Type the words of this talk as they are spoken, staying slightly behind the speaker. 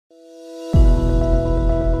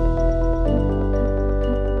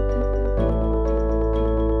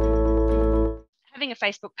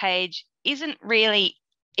Facebook page isn't really,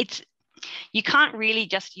 you can't really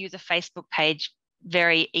just use a Facebook page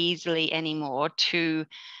very easily anymore to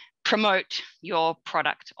promote your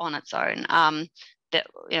product on its own.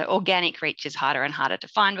 Organic reach is harder and harder to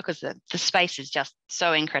find because the space is just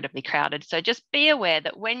so incredibly crowded. So just be aware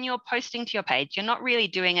that when you're posting to your page, you're not really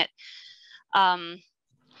doing it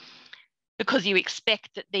because you expect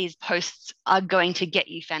that these posts are going to get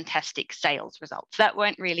you fantastic sales results. That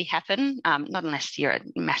won't really happen, not unless you're a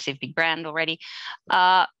massive big brand already.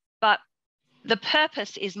 But the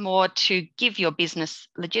purpose is more to give your business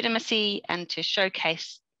legitimacy and to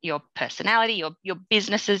showcase your personality, your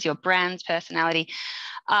businesses, your brand's personality.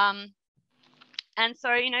 And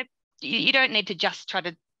so, you don't need to just try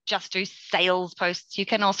to just do sales posts. You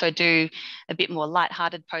can also do a bit more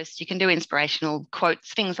lighthearted posts. You can do inspirational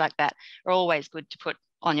quotes, things like that are always good to put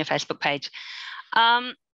on your Facebook page.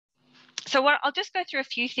 So I'll just go through a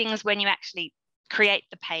few things when you actually create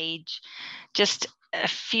the page, just a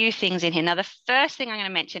few things in here. Now, the first thing I'm going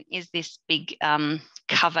to mention is this big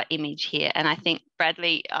cover image here. And I think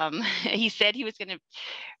Bradley, he said he was going to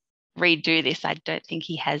redo this. I don't think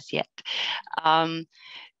he has yet,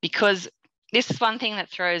 because this is one thing that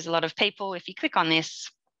throws a lot of people. If you click on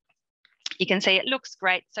this, you can see it looks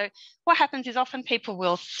great. So what happens is often people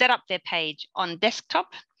will set up their page on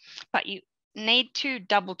desktop, but you need to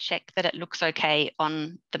double check that it looks okay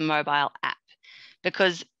on the mobile app,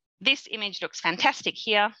 because this image looks fantastic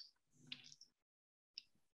here.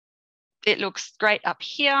 It looks great up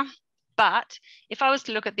here. But if I was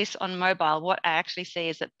to look at this on mobile, what I actually see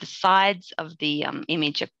is that the sides of the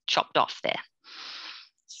image are chopped off there.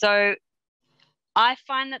 So I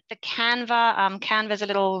find that the Canva is a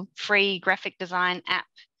little free graphic design app,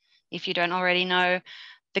 if you don't already know.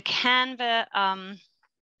 The Canva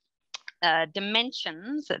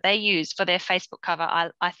dimensions that they use for their Facebook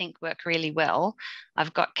cover, I think work really well.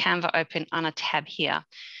 I've got Canva open on a tab here.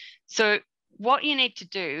 So what you need to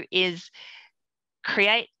do is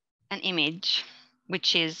create an image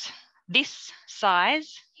which is this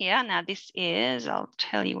size here. Now this is, I'll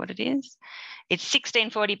tell you what it is. It's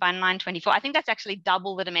 1640 by 924. I think that's actually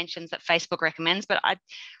double the dimensions that Facebook recommends, but I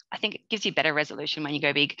think it gives you better resolution when you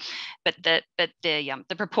go big. But the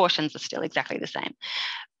proportions are still exactly the same.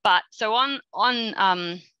 But so on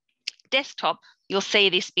desktop, you'll see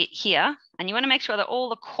this bit here, and you want to make sure that all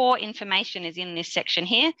the core information is in this section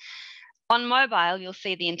here. On mobile, you'll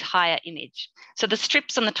see the entire image. So the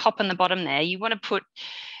strips on the top and the bottom there, you want to put,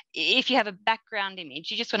 if you have a background image,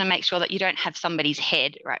 you just want to make sure that you don't have somebody's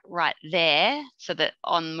head right there, so that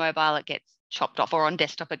on mobile it gets chopped off, or on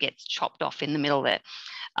desktop it gets chopped off in the middle there.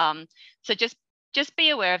 So just be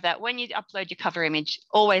aware of that. When you upload your cover image,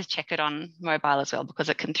 always check it on mobile as well, because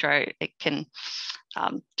it can throw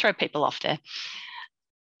people off there.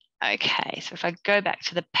 Okay, so if I go back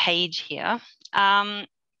to the page here,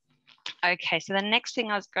 okay, so the next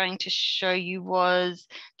thing I was going to show you was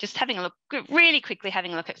just really quickly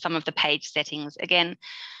having a look at some of the page settings. Again,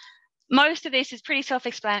 most of this is pretty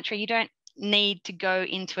self-explanatory. You don't need to go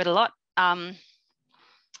into it a lot.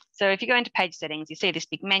 So if you go into page settings, you see this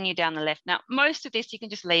big menu down the left. Now, most of this you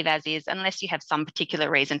can just leave as is, unless you have some particular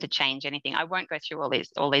reason to change anything. I won't go through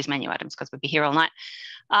all these menu items because we'd be here all night.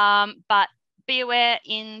 But be aware,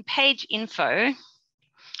 in page info,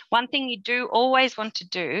 one thing you do always want to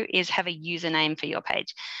do is have a username for your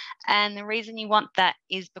page. And the reason you want that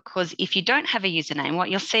is because if you don't have a username,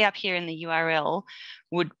 what you'll see up here in the URL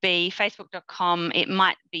would be facebook.com. It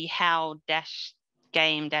might be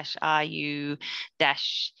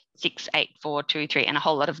how-game-ru-68423 and a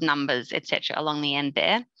whole lot of numbers, etc., along the end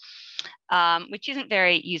there, which isn't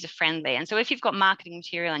very user-friendly. And so if you've got marketing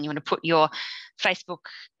material and you want to put your Facebook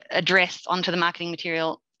address onto the marketing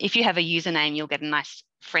material, if you have a username, you'll get a nice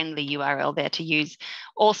friendly URL there to use.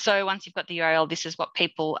 Also, once you've got the URL, this is what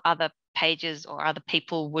other pages or other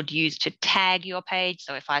people would use to tag your page.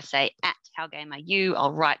 So if I say @howgameareyou,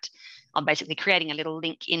 I'm basically creating a little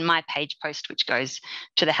link in my page post, which goes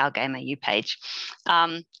to the How Game Are You page.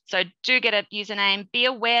 So do get a username. Be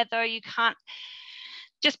aware though, you can't,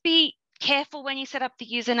 just be careful when you set up the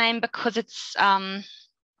username, because it's,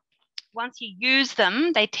 once you use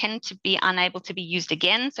them, they tend to be unable to be used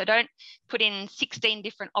again. So don't put in 16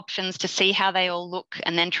 different options to see how they all look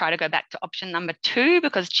and then try to go back to option number 2,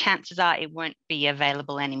 because chances are it won't be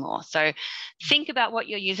available anymore. So think about what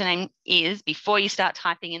your username is before you start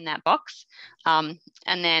typing in that box. And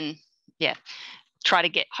then, yeah, try to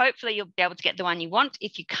get, hopefully you'll be able to get the one you want.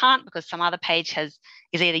 If you can't, because some other page is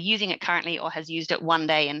either using it currently or has used it one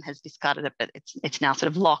day and has discarded it, but it's now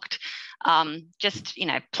sort of locked, Just,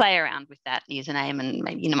 play around with that username, and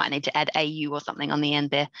maybe you might need to add AU or something on the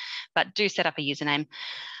end there, but do set up a username.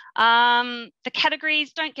 The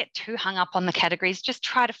categories, don't get too hung up on the categories. Just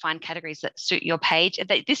try to find categories that suit your page.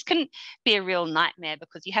 This can be a real nightmare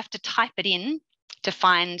because you have to type it in to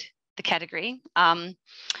find the category.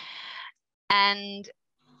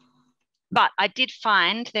 But I did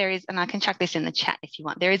find there is, and I can chuck this in the chat if you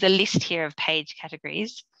want, there is a list here of page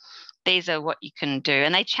categories. These are what you can do,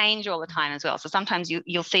 and they change all the time as well. So sometimes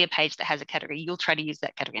you'll see a page that has a category, you'll try to use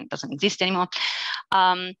that category and it doesn't exist anymore.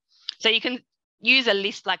 So you can use a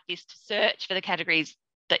list like this to search for the categories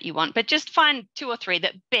that you want, but just find 2 or 3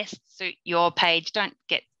 that best suit your page. Don't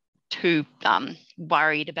get too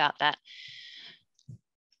worried about that.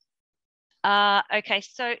 Okay,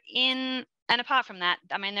 so and apart from that,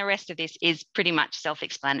 I mean, the rest of this is pretty much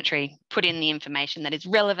self-explanatory. Put in the information that is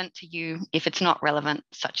relevant to you. If it's not relevant,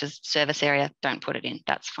 such as service area, don't put it in.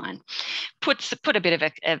 That's fine. Put a bit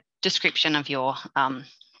of a description of your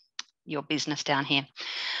business down here.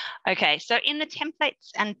 Okay, so in the templates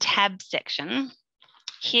and tabs section,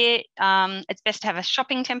 here it's best to have a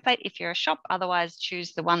shopping template if you're a shop. Otherwise,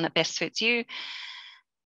 choose the one that best suits you.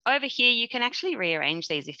 Over here, you can actually rearrange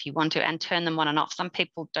these if you want to and turn them on and off. Some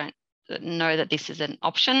people don't know that this is an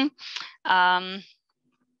option.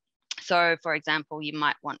 So for example, you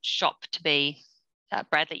might want shop to be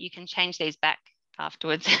Bradley. You can change these back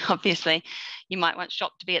afterwards, obviously. You might want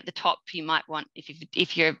shop to be at the top. You might want,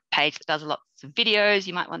 if you're a page that does lots of videos,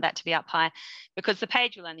 you might want that to be up high, because the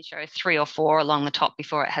page will only show 3 or 4 along the top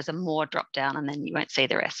before it has a more drop down, and then you won't see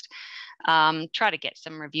the rest. Try to get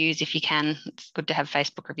some reviews if you can. It's good to have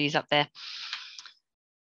Facebook reviews up there.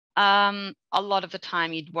 A lot of the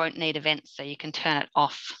time you won't need events, so you can turn it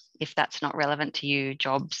off if that's not relevant to you.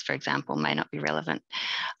 Jobs, for example, may not be relevant.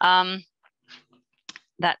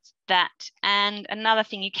 That's that. And another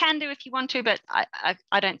thing you can do if you want to, but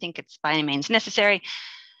I don't think it's by any means necessary.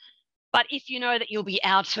 But if you know that you'll be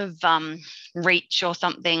out of reach or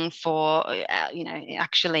something for,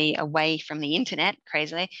 actually away from the internet,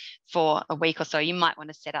 crazily, for a week or so, you might want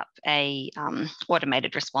to set up a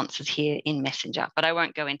automated responses here in Messenger. But I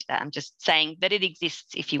won't go into that. I'm just saying that it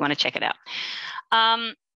exists if you want to check it out.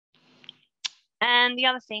 And the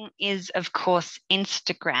other thing is, of course,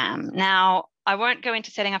 Instagram. Now, I won't go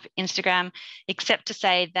into setting up Instagram except to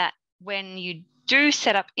say that when you do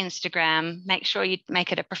set up Instagram, make sure you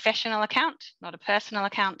make it a professional account, not a personal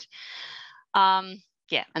account.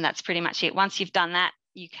 Yeah, and that's pretty much it. Once you've done that,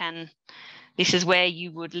 this is where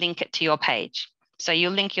you would link it to your page. So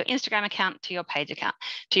you'll link your Instagram account to your page account,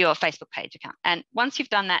 to your Facebook page account. And once you've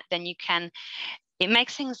done that, then it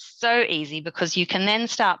makes things so easy, because you can then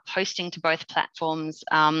start posting to both platforms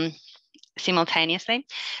simultaneously.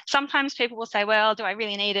 Sometimes people will say, well, do I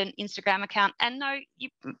really need an Instagram account? And no, you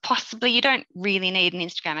don't really need an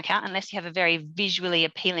Instagram account unless you have a very visually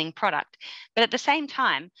appealing product. But at the same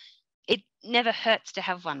time, it never hurts to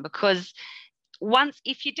have one, because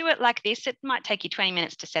if you do it like this, it might take you 20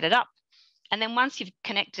 minutes to set it up. And then once you've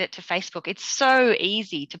connected it to Facebook, it's so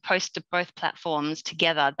easy to post to both platforms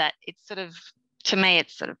together that it's sort of, to me,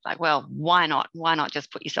 it's sort of like, well, why not? Why not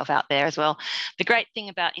just put yourself out there as well? The great thing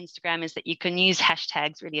about Instagram is that you can use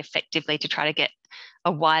hashtags really effectively to try to get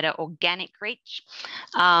a wider organic reach.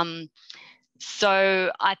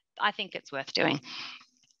 So I think it's worth doing.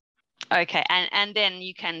 Okay, and then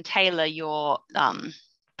you can tailor your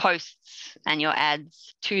posts and your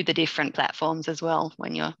ads to the different platforms as well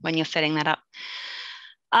when you're setting that up.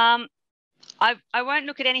 I won't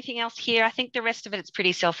look at anything else here. I think the rest of it's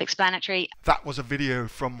pretty self-explanatory. That was a video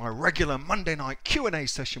from my regular Monday night Q&A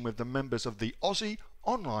session with the members of the Aussie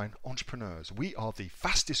Online Entrepreneurs. We are the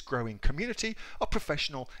fastest growing community of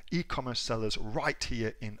professional e-commerce sellers right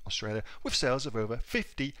here in Australia, with sales of over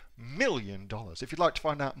 $50 million. If you'd like to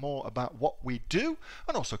find out more about what we do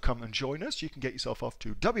and also come and join us, you can get yourself off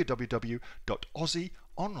to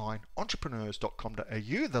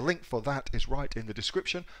www.aussieonlineentrepreneurs.com.au. The link for that is right in the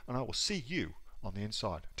description, and I will see you on the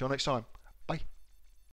inside. Till next time.